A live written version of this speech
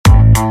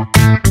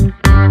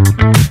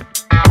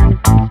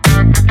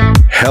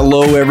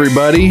Hello,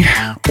 everybody.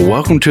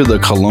 Welcome to the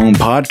Cologne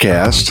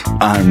Podcast.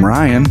 I'm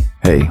Ryan.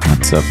 Hey,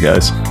 what's up,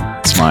 guys?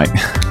 It's Mike.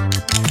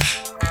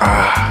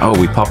 Oh,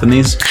 we popping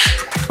these?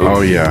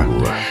 Oh, yeah.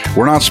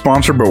 We're not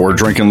sponsored, but we're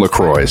drinking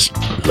LaCroix.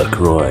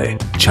 LaCroix.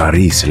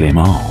 Charis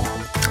Limon.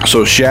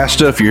 So,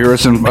 Shasta, if you hear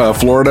us in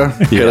Florida,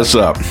 hit us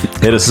up.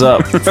 Hit us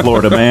up,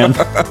 Florida man.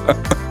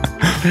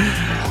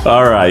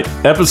 All right.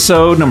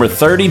 Episode number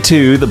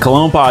 32, the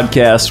Cologne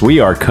Podcast. We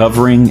are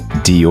covering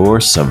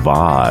Dior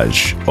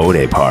Sauvage Eau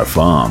de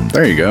Parfum.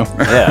 There you go.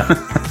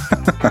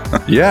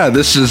 Yeah. Yeah,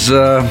 this is...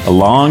 A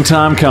long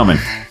time coming.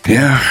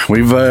 Yeah,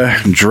 we've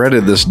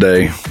dreaded this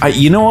day.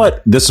 You know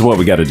what? This is what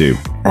we got to do.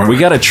 We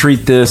got to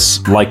treat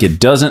this like it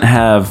doesn't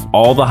have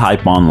all the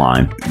hype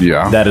online.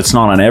 Yeah. That it's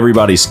not on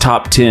everybody's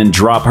top 10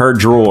 drop her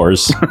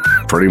drawers.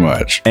 Pretty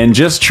much. And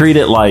just treat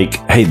it like,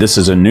 hey, this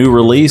is a new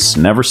release.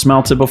 Never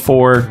smelt it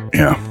before.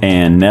 Yeah.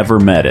 And never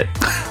met it.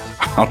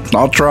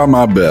 I'll try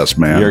my best,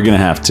 man. You're going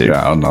to have to.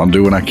 Yeah, I'll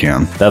do what I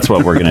can. That's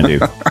what we're going to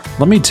do.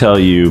 Let me tell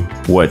you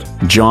what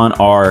John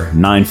R.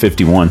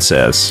 951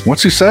 says.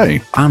 What's he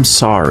say? I'm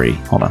sorry.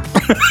 Hold on.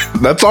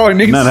 That's all he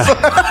needs No. to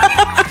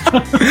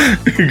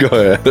say. Go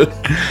ahead.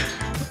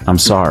 I'm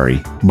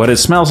sorry, but it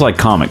smells like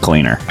Comet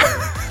Cleaner.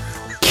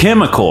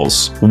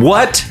 Chemicals.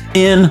 What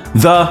in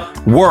the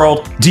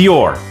world,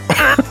 Dior?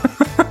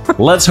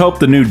 Let's hope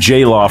the new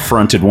J-Law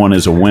fronted one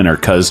is a winner,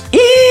 because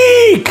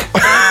eek!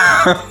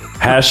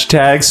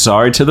 Hashtag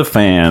sorry to the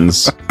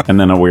fans. And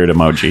then a weird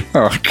emoji.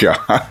 Oh,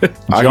 God.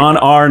 John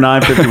R.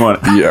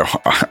 951. Yeah,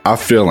 I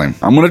feel him.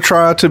 I'm going to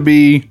try to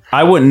be...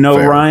 I wouldn't know,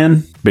 fair.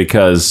 Ryan,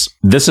 because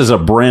this is a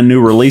brand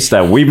new release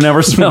that we've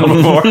never smelled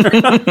before.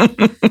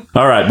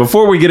 All right,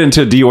 before we get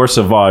into Dior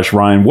Sauvage,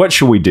 Ryan, what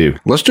should we do?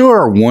 Let's do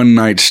our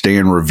one-night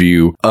stand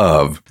review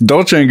of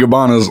Dolce &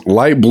 Gabbana's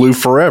Light Blue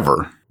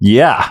Forever.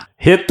 Yeah,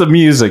 hit the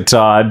music,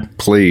 Todd.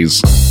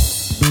 Please.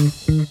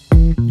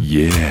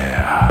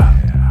 Yeah.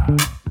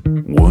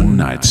 One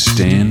night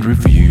stand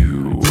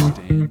review.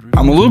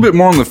 I'm a little bit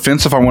more on the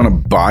fence if I want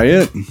to buy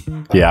it,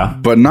 Yeah.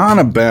 but not in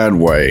a bad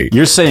way.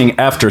 You're saying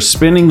after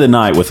spending the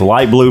night with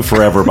Light Blue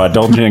Forever by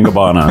Dolce &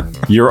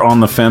 Gabbana, you're on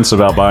the fence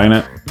about buying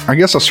it? I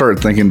guess I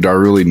started thinking, do I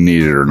really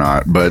need it or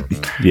not? But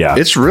Yeah.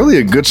 it's really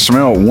a good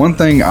smell. One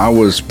thing I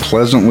was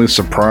pleasantly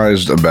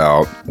surprised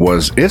about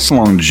was its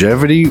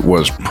longevity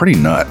was pretty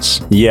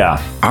nuts.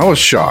 Yeah. I was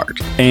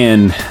shocked.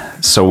 And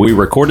so we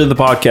recorded the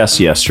podcast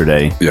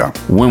yesterday. Yeah.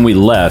 When we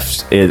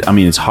left,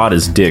 it's hot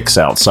as dicks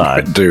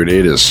outside. Dude,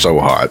 it is so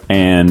hot.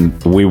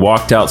 And we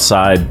walked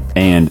outside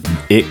and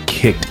it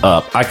kicked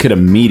up. I could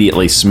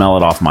immediately smell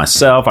it off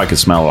myself. I could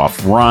smell it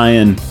off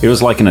Ryan. It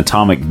was like an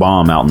atomic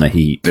bomb out in the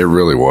heat. It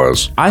really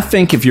was. I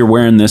think if you're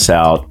wearing this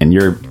out and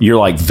you're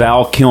like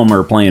Val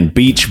Kilmer playing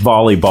beach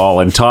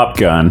volleyball in Top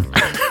Gun.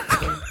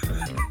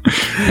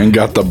 And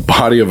got the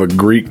body of a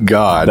Greek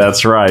god.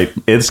 That's right.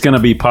 It's going to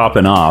be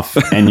popping off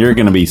and you're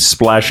going to be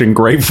splashing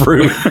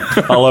grapefruit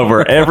all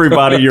over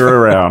everybody you're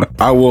around.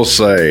 I will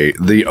say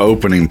the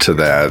opening to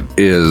that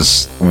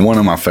is one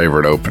of my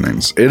favorite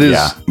openings. It is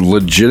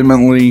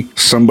legitimately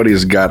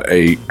somebody's got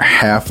a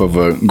half of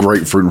a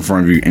grapefruit in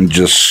front of you and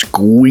just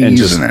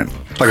squeezing it.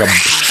 Like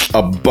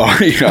a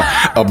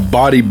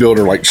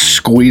bodybuilder like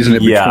squeezing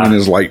it between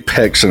his like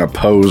pecs in a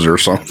pose or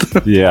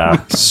something.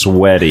 Yeah,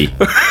 sweaty.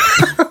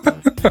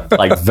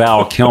 Like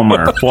Val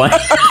Kilmer.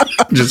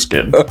 Just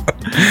kidding.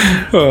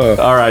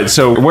 All right,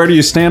 so where do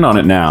you stand on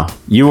it now?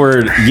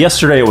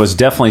 Yesterday it was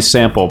definitely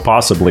sample,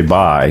 possibly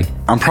buy.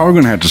 I'm probably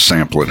going to have to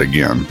sample it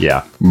again.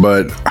 Yeah.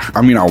 But,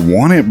 I mean, I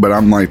want it, but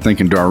I'm like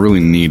thinking, do I really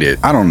need it?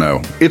 I don't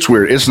know. It's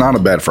weird. It's not a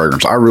bad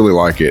fragrance. I really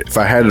like it. If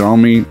I had it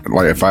on me,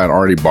 like if I had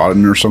already bought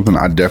it or something,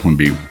 I'd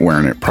definitely be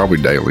wearing it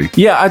probably daily.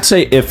 Yeah, I'd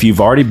say if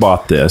you've already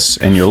bought this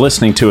and you're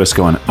listening to us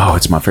going, oh,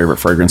 it's my favorite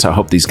fragrance, I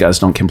hope these guys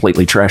don't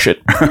completely trash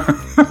it.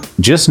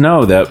 Just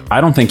know that I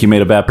don't think you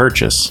made a bad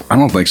purchase. I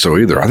don't think so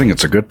either. I think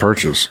it's a good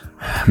purchase.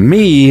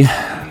 Me,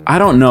 I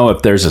don't know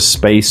if there's a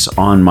space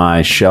on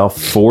my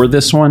shelf for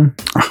this one.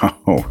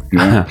 Oh,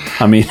 yeah.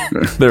 I mean,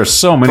 there's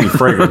so many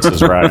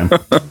fragrances, Ryan.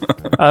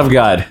 I've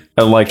got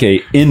like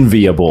a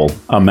enviable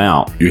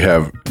amount. You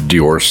have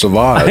Dior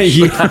Sauvage.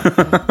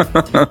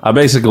 Yeah. I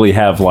basically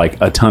have like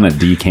a ton of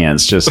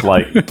decants just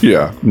like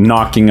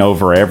knocking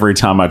over every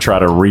time I try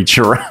to reach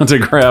around to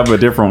grab a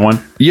different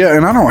one. Yeah,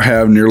 and I don't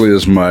have nearly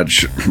as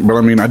much, but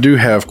I mean, I do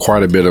have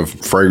quite a bit of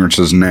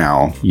fragrances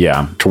now.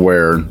 Yeah. To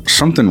where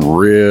something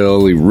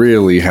really,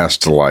 really has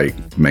to like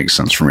make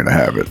sense for me to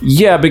have it.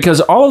 Yeah,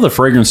 because all of the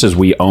fragrances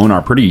we own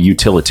are pretty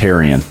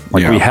utilitarian.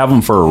 Like we have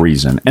them for a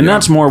reason. And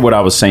that's more what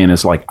I was saying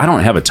is like, I don't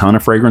have a ton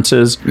of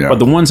fragrances, but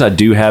the ones I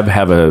do have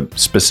a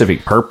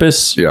specific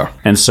purpose. Yeah.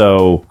 And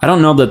so I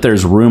don't know that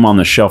there's room on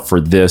the shelf for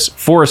this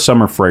for a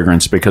summer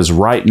fragrance, because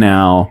right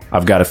now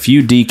I've got a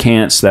few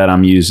decants that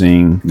I'm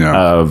using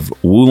of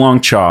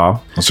Oolong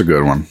Cha. That's a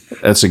good one.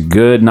 That's a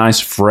good, nice,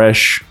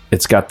 fresh.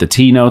 It's got the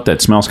tea note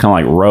that smells kind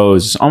of like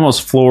rose. It's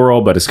almost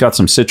floral, but it's got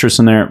some citrus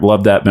in there.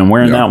 Love that. Been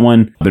wearing that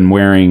one. Been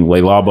wearing Le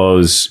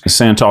Labo's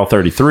Santal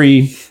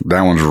 33.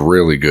 That one's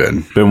really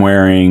good. Been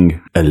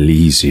wearing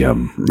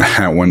Elysium.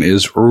 That one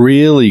is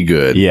really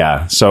good.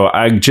 Yeah. So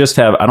I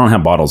don't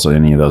have bottles of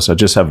any of those. I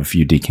just have a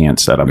few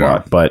decants that I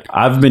bought, but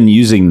I've been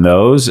using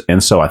those.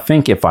 And so I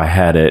think if I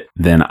had it,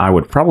 then I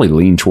would probably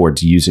lean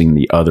towards using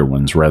the other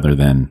ones rather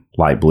than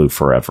Light Blue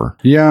Forever.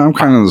 Yeah, I'm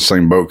kind of in the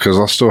same boat because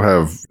I still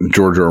have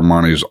Giorgio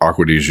Armani's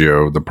Acqua di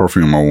Gio, the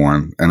Profumo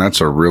one, and that's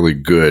a really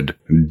good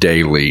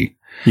daily.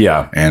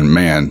 Yeah. And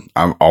man,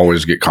 I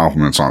always get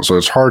compliments on it. So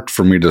it's hard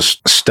for me to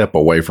step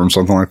away from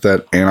something like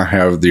that. And I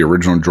have the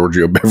original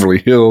Giorgio Beverly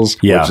Hills,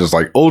 which is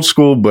like old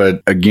school.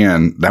 But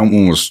again, that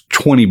one was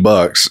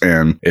 $20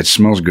 and it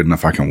smells good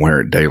enough I can wear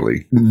it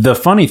daily. The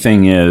funny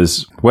thing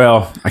is,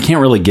 well, I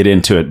can't really get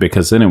into it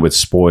because then it would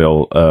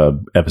spoil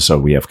an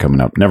episode we have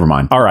coming up. Never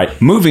mind. All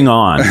right. Moving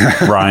on,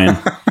 Ryan.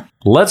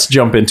 Let's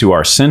jump into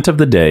our scent of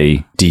the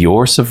day,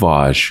 Dior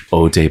Sauvage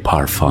Eau de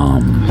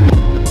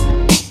Parfum.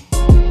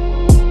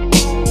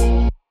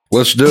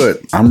 Let's do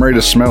it. I'm ready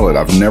to smell it.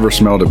 I've never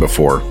smelled it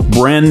before.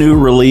 Brand new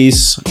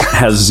release,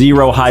 has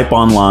zero hype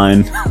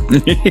online.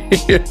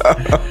 Yeah.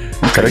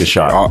 Take a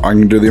shot. I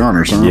can do the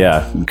honors, huh?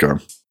 Yeah. Okay.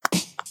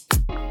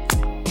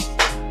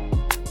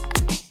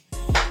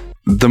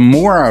 The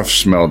more I've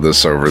smelled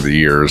this over the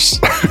years,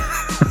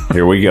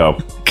 here we go.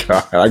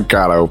 God, I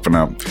gotta open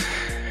up.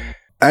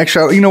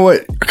 Actually, you know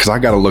what? Because I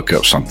gotta look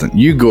up something.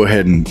 You go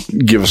ahead and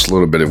give us a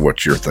little bit of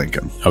what you're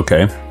thinking.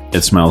 Okay.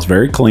 It smells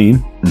very clean.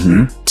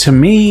 Mm-hmm. To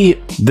me,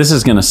 this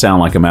is going to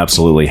sound like I'm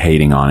absolutely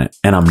hating on it,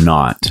 and I'm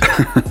not.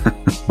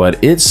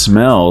 But it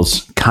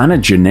smells kind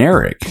of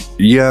generic.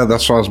 Yeah,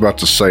 that's what I was about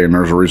to say, and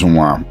there's a reason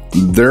why.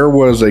 There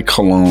was a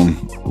cologne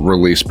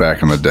released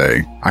back in the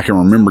day. I can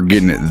remember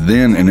getting it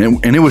then,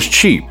 and it was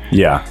cheap.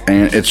 Yeah.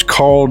 And it's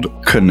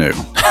called Canoe.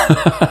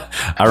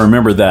 I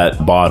remember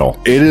that bottle.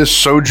 It is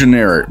so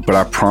generic, but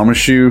I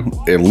promise you,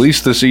 at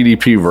least this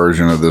EDP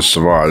version of this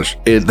Sauvage,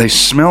 they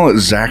smell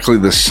exactly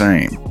the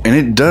same. And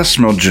it does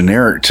smell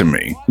generic to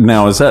me.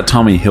 Now, is that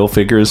Tommy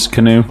Hilfiger's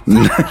Canoe?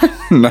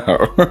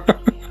 No.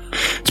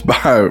 It's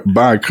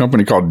by a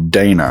company called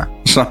Dana.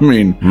 So, I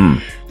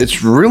mean,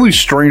 it's really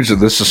strange that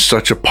this is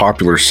such a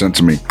popular scent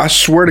to me. I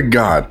swear to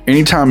God,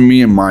 anytime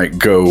me and Mike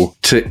go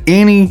to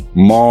any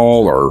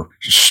mall or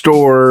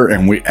store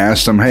and we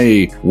ask them,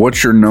 hey,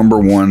 what's your number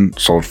one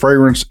sold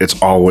fragrance?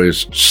 It's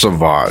always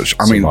Sauvage.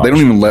 I mean, they don't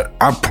even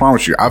I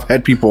promise you, I've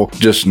had people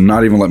just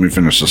not even let me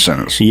finish the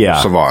sentence. Yeah.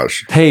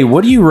 Sauvage. Hey,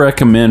 what do you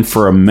recommend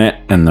for a mint?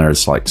 And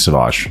there's like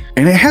Sauvage.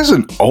 And it has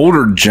an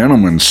older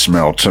gentleman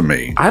smell to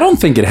me. I don't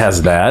think it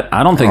has that.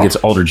 I don't think it's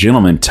older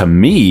gentleman. To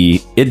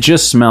me, it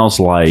just smells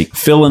like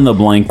fill in the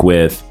blank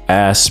with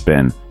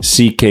Aspen,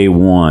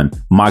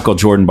 CK1, Michael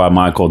Jordan by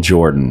Michael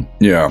Jordan.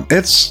 Yeah,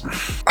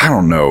 I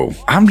don't know.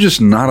 I'm just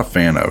not a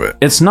fan of it.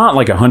 It's not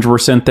like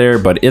 100% there,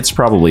 but it's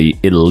probably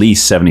at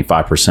least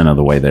 75% of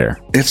the way there.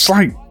 It's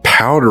like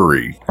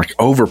powdery, like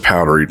over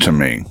powdery to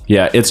me.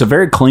 Yeah, it's a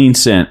very clean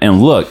scent.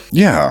 And look.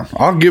 Yeah,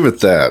 I'll give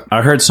it that.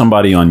 I heard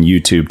somebody on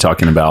YouTube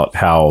talking about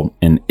how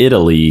in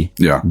Italy,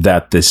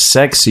 that the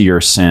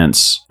sexier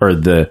scents, or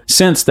the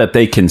scents that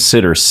they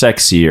consider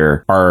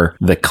sexier, are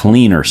the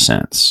cleaner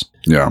scents.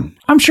 Yeah.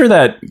 I'm sure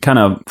that kind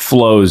of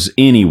flows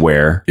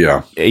anywhere.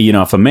 Yeah. You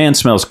know, if a man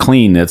smells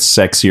clean, it's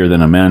sexier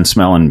than a man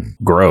smelling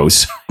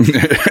gross.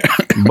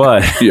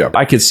 But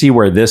I could see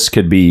where this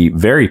could be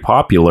very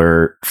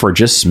popular for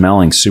just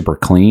smelling super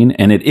clean.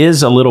 And it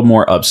is a little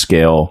more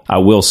upscale, I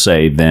will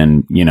say,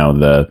 than, you know,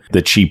 the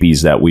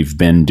cheapies that we've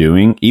been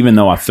doing, even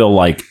though I feel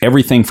like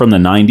everything from the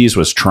 90s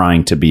was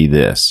trying to be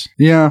this.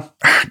 Yeah.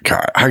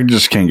 God, I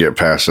just can't get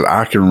past it.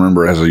 I can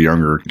remember as a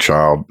younger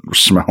child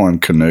smelling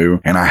Canoe,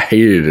 and I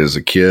hated it as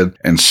a kid.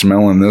 And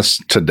smelling this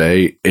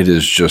today, it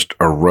is just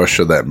a rush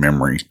of that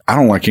memory. I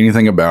don't like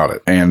anything about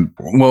it. And,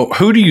 well,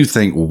 who do you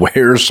think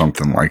wears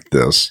something like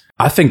this?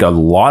 I think a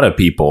lot of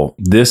people.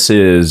 This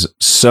is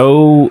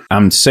so,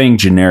 I'm saying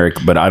generic,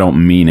 but I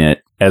don't mean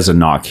it as a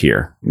knock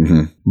here.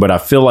 Mm-hmm. But I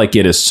feel like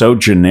it is so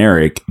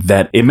generic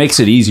that it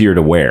makes it easier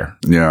to wear.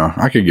 Yeah,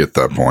 I could get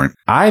that point.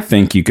 I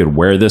think you could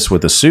wear this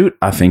with a suit.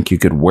 I think you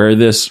could wear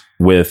this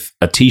with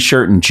a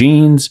t-shirt and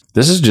jeans.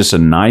 This is just a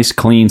nice,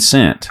 clean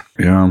scent.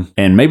 Yeah.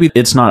 And maybe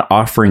it's not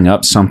offering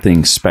up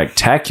something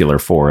spectacular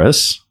for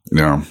us.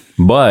 Yeah.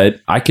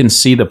 But I can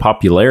see the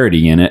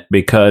popularity in it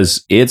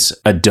because it's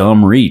a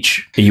dumb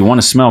reach. If you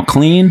want to smell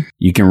clean,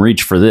 you can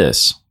reach for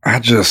this.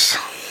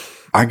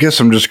 I guess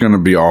I'm just going to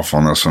be off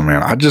on this one,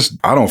 man.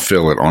 I don't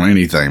feel it on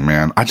anything,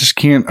 man. I just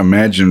can't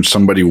imagine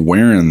somebody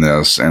wearing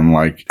this and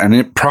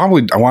it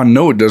probably, I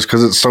know it does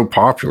because it's so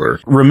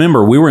popular.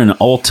 Remember, we were in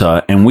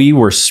Ulta and we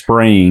were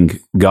spraying,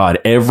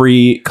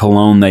 every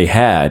cologne they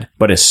had.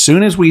 But as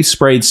soon as we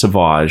sprayed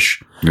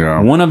Sauvage,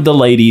 one of the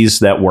ladies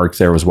that worked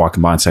there was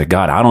walking by and said,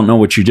 God, I don't know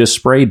what you just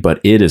sprayed,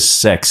 but it is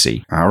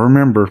sexy. I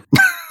remember.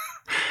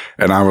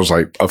 And I was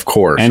like, of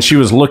course. And she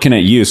was looking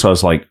at you. So I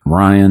was like,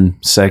 Ryan,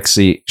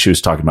 sexy. She was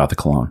talking about the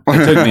cologne.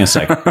 It took me a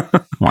second.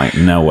 I'm like,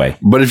 no way.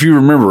 But if you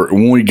remember,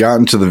 when we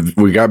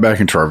got back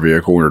into our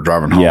vehicle, we were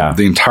driving home.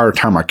 The entire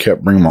time I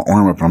kept bringing my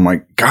arm up. And I'm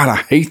like, God, I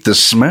hate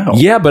this smell.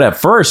 Yeah, but at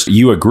first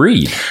you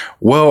agreed.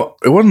 Well,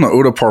 it wasn't the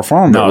eau de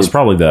parfum. No, it was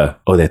probably the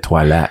eau de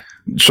toilette.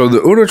 So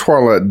the Eau de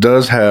Toilette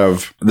does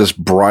have this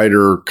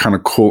brighter kind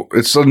of cool.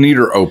 It's a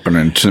neater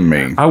opening to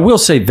me. I will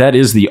say that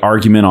is the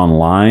argument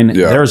online.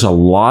 Yeah. There's a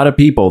lot of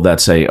people that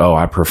say, oh,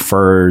 I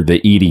prefer the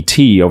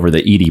EDT over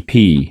the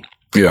EDP.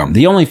 Yeah.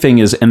 The only thing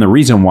is, and the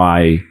reason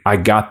why I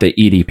got the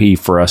EDP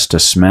for us to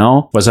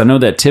smell was I know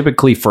that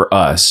typically for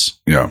us,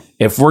 Yeah.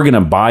 if we're going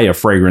to buy a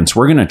fragrance,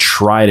 we're going to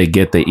try to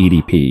get the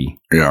EDP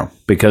Yeah.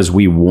 because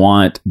we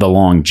want the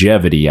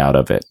longevity out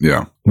of it.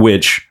 Yeah.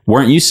 Which,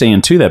 weren't you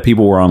saying too that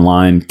people were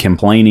online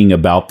complaining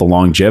about the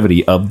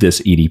longevity of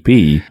this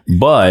EDP?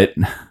 But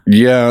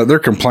Yeah, they're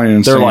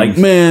complaining. they're like,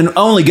 man, I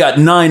only got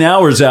 9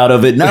 hours out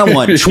of it and I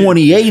want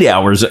 28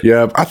 hours.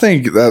 Yeah, I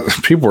think that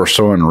people are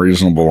so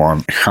unreasonable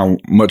on how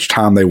much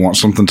time they want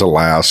something to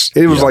last.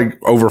 It was like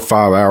over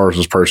 5 hours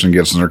this person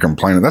gets and they're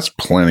complaining. That's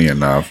plenty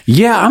enough.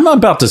 Yeah, I'm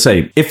about to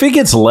say, if it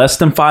gets less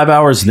than 5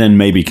 hours, then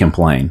maybe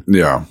complain.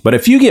 Yeah. But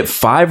if you get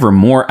 5 or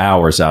more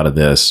hours out of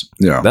this,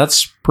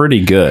 that's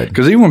pretty good.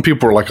 Because even when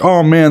people are like,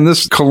 oh man,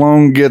 this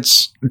cologne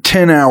gets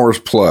 10 hours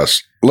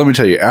plus. Let me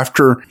tell you,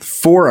 after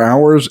 4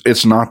 hours,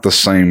 it's not the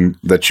same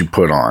that you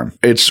put on.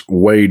 It's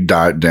way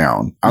died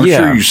down. I'm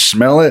sure you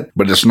smell it,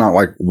 but it's not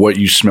like what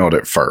you smelled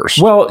at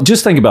first. Well,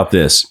 just think about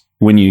this.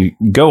 When you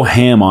go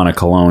ham on a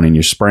cologne and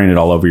you're spraying it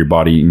all over your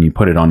body and you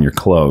put it on your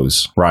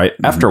clothes, right?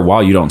 Mm-hmm. After a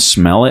while, you don't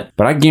smell it.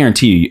 But I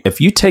guarantee you,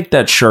 if you take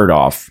that shirt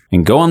off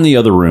and go in the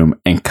other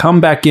room and come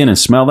back in and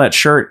smell that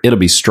shirt, it'll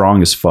be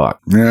strong as fuck.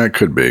 Yeah, it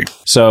could be.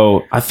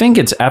 So I think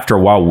it's after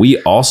a while,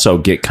 we also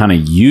get kind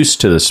of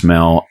used to the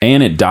smell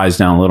and it dies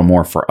down a little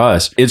more for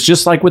us. It's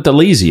just like with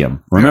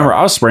Elysium. Remember,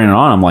 I was spraying it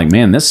on. I'm like,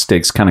 man, this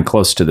sticks kind of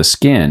close to the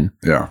skin.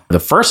 Yeah.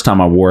 The first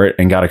time I wore it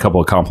and got a couple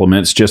of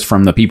compliments just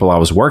from the people I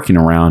was working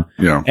around.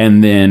 Yeah.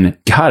 And then,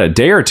 God, a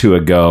day or two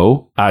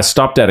ago, I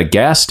stopped at a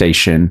gas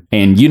station.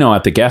 And, you know,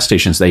 at the gas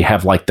stations, they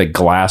have like the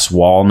glass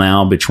wall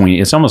now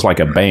between, it's almost like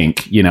a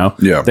bank, you know?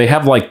 Yeah. They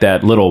have like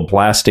that little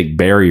plastic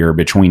barrier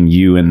between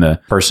you and the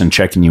person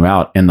checking you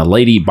out. And the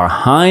lady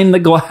behind the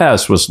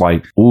glass was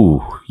like,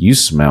 ooh, you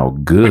smell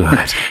good.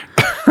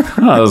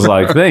 I was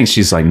like, thanks.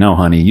 She's like, no,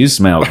 honey, you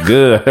smell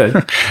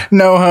good.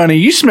 No, honey,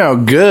 you smell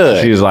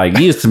good. She was like,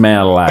 you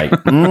smell like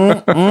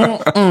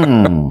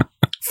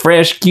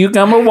fresh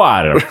cucumber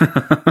water.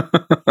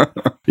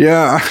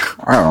 Yeah,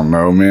 I don't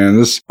know,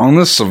 man. On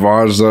this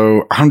Sauvage,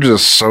 though, I'm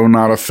just so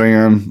not a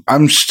fan.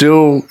 I'm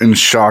still in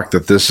shock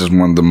that this is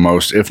one of the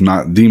most, if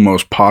not the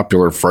most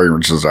popular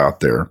fragrances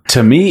out there.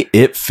 To me,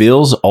 it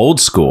feels old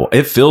school.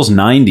 It feels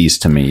 90s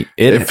to me.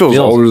 It feels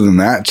older than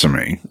that to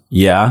me.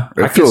 Yeah,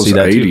 it feels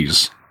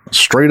 80s. Too.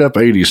 Straight up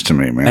 80s to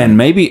me, man. And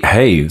maybe,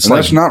 hey, it's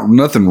like, there's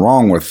nothing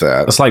wrong with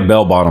that. It's like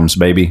bell bottoms,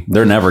 baby.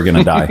 They're never going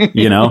to die.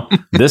 You know,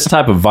 this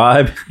type of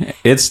vibe,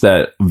 it's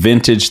that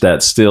vintage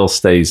that still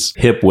stays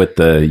hip with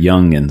the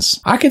youngins.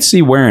 I could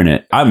see wearing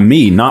it.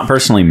 Not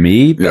personally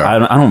me. But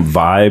I don't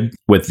vibe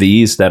with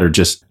these that are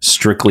just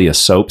strictly a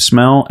soap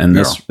smell. And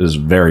this is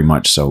very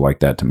much so like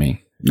that to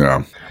me.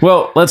 Yeah.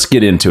 Well, let's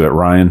get into it,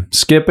 Ryan.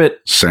 Skip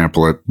it.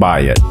 Sample it. Buy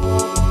it.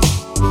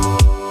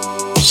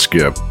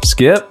 Skip.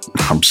 Skip?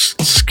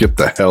 Skip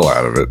the hell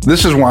out of it.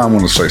 This is why I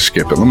want to say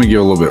skip it. Let me get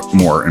a little bit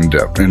more in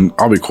depth, and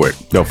I'll be quick.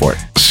 Go for it.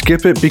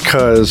 Skip it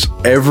because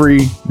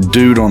every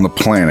dude on the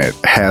planet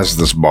has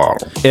this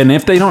bottle. And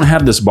if they don't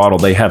have this bottle,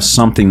 they have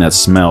something that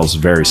smells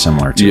very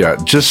similar to it. Yeah,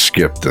 just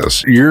skip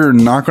this. You're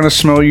not going to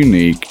smell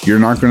unique. You're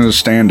not going to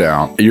stand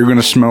out. You're going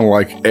to smell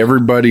like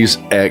everybody's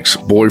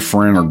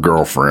ex-boyfriend or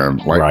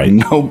girlfriend. Like, right.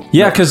 No.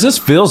 Yeah, because this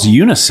feels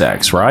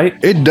unisex, right?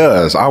 It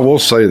does. I will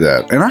say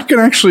that. And I can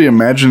actually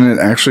imagine it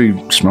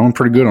actually smelling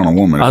pretty good on a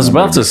woman. I was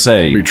about to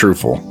say, be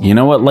truthful. You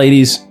know what,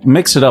 ladies?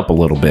 Mix it up a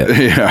little bit.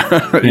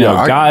 Yeah. You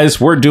know,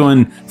 guys, we're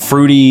doing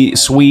fruity,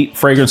 sweet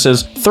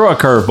fragrances. Throw a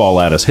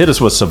curveball at us. Hit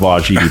us with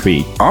Sauvage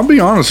EDP. I'll be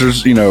honest.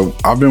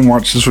 I've been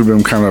watching, since we've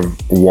been kind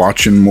of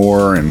watching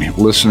more and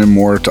listening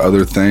more to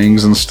other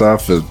things and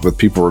stuff with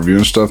people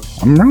reviewing stuff.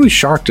 I'm really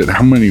shocked at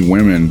how many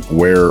women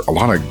wear a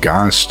lot of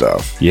guy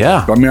stuff.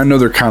 Yeah. I mean, I know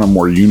they're kind of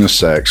more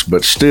unisex,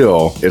 but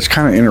still, it's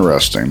kind of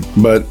interesting.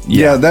 But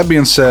yeah, that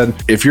being said,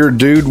 if you're a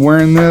dude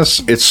wearing this,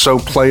 it's so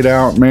played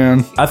out,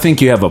 man. I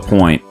think you have a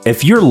point.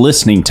 If you're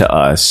listening to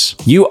us,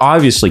 you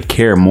obviously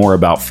care more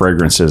about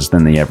fragrances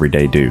than the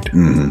everyday dude.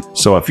 Mm-hmm.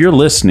 So if you're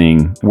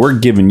listening, we're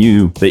giving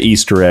you the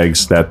Easter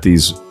eggs that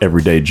these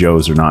everyday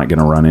Joes are not going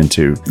to run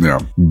into. Yeah.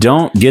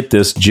 Don't get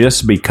this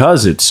just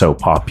because it's so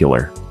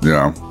popular.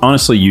 Yeah.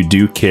 Honestly, you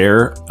do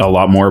care a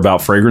lot more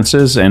about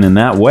fragrances, and in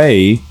that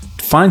way,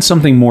 find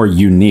something more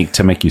unique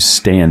to make you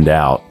stand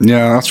out.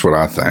 Yeah, that's what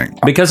I think.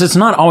 Because it's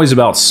not always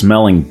about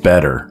smelling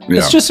better. Yeah.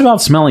 It's just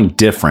about smelling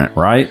different,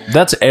 right?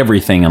 That's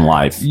everything in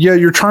life. Yeah,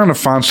 you're trying to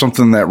find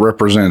something that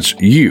represents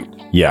you.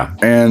 Yeah.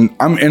 And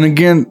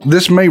again,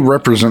 this may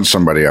represent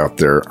somebody out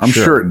there. I'm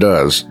sure it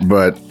does.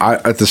 But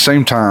at the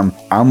same time,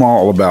 I'm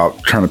all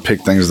about trying to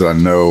pick things that I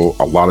know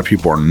a lot of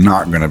people are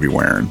not going to be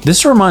wearing.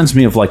 This reminds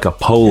me of like a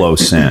polo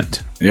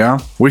scent. Yeah,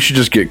 we should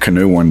just get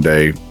Canoe one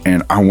day,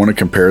 and I want to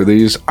compare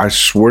these. I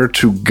swear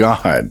to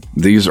God,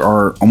 these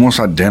are almost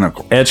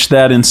identical. Etch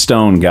that in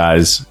stone,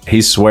 guys.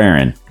 He's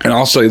swearing. And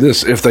I'll say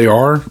this, if they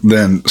are,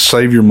 then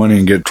save your money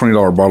and get a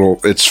 $20 bottle.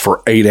 It's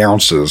for 8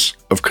 ounces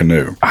of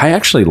Canoe. I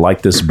actually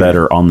like this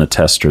better on the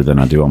tester than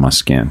I do on my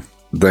skin.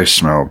 They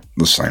smell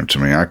the same to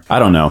me. I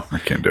don't know. I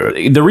can't do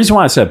it. The reason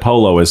why I said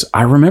polo is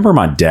I remember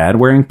my dad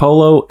wearing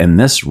polo, and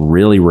this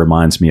really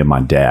reminds me of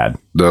my dad.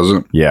 Does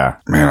it? Yeah.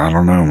 Man, I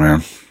don't know,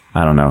 man.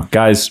 I don't know.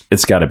 Guys,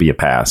 it's got to be a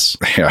pass.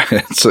 Yeah,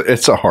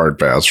 it's a hard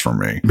pass for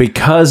me.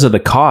 Because of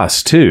the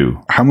cost,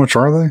 too. How much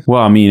are they?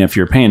 Well, I mean, if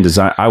you're paying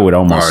design, I would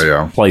almost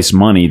place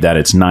money that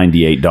it's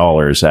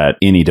 $98 at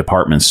any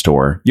department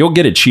store. You'll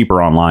get it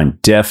cheaper online,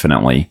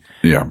 definitely.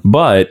 Yeah.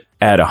 But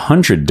at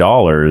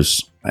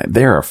 $100,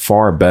 there are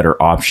far better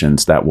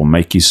options that will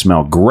make you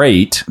smell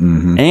great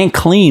and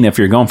clean if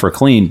you're going for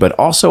clean, but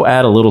also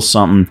add a little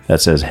something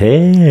that says,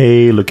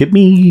 hey, look at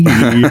me.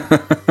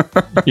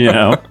 You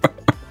know?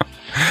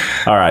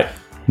 All right.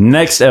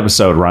 Next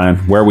episode, Ryan,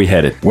 where are we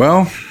headed?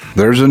 Well,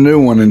 there's a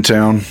new one in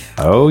town.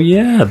 Oh,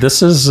 yeah.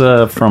 This is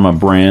from a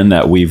brand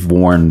that we've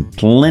worn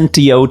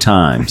plenty o'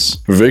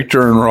 times.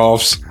 Victor and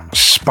Rolf's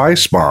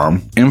Spice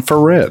Bomb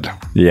Infrared.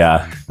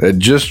 Yeah. It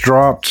just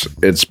dropped.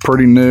 It's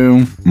pretty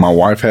new. My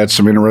wife had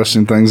some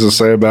interesting things to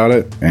say about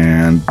it,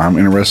 and I'm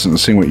interested in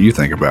seeing what you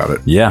think about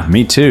it. Yeah,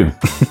 me too.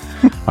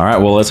 All right,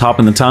 well, let's hop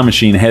in the time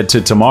machine, head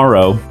to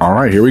tomorrow. All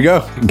right, here we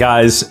go.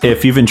 Guys,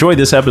 if you've enjoyed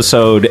this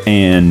episode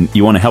and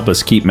you want to help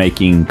us keep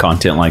making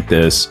content like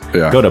this,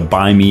 go to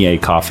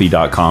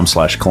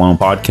buymeacoffee.com/Cologne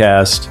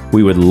podcast.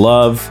 We would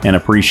love and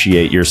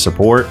appreciate your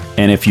support.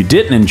 And if you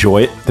didn't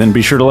enjoy it, then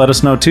be sure to let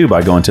us know too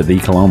by going to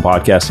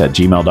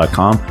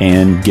thecolognepodcast@gmail.com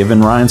and giving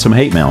Ryan some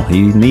hate mail.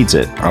 He needs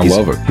it. I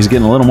love it. He's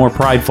getting a little more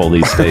prideful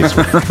these days.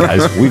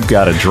 Guys, we've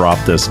got to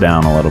drop this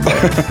down a little bit.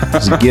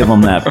 Just give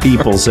him that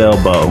people's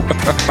elbow.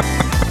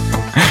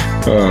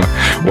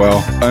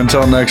 Well,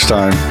 until next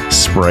time,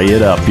 spray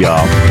it up,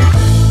 y'all.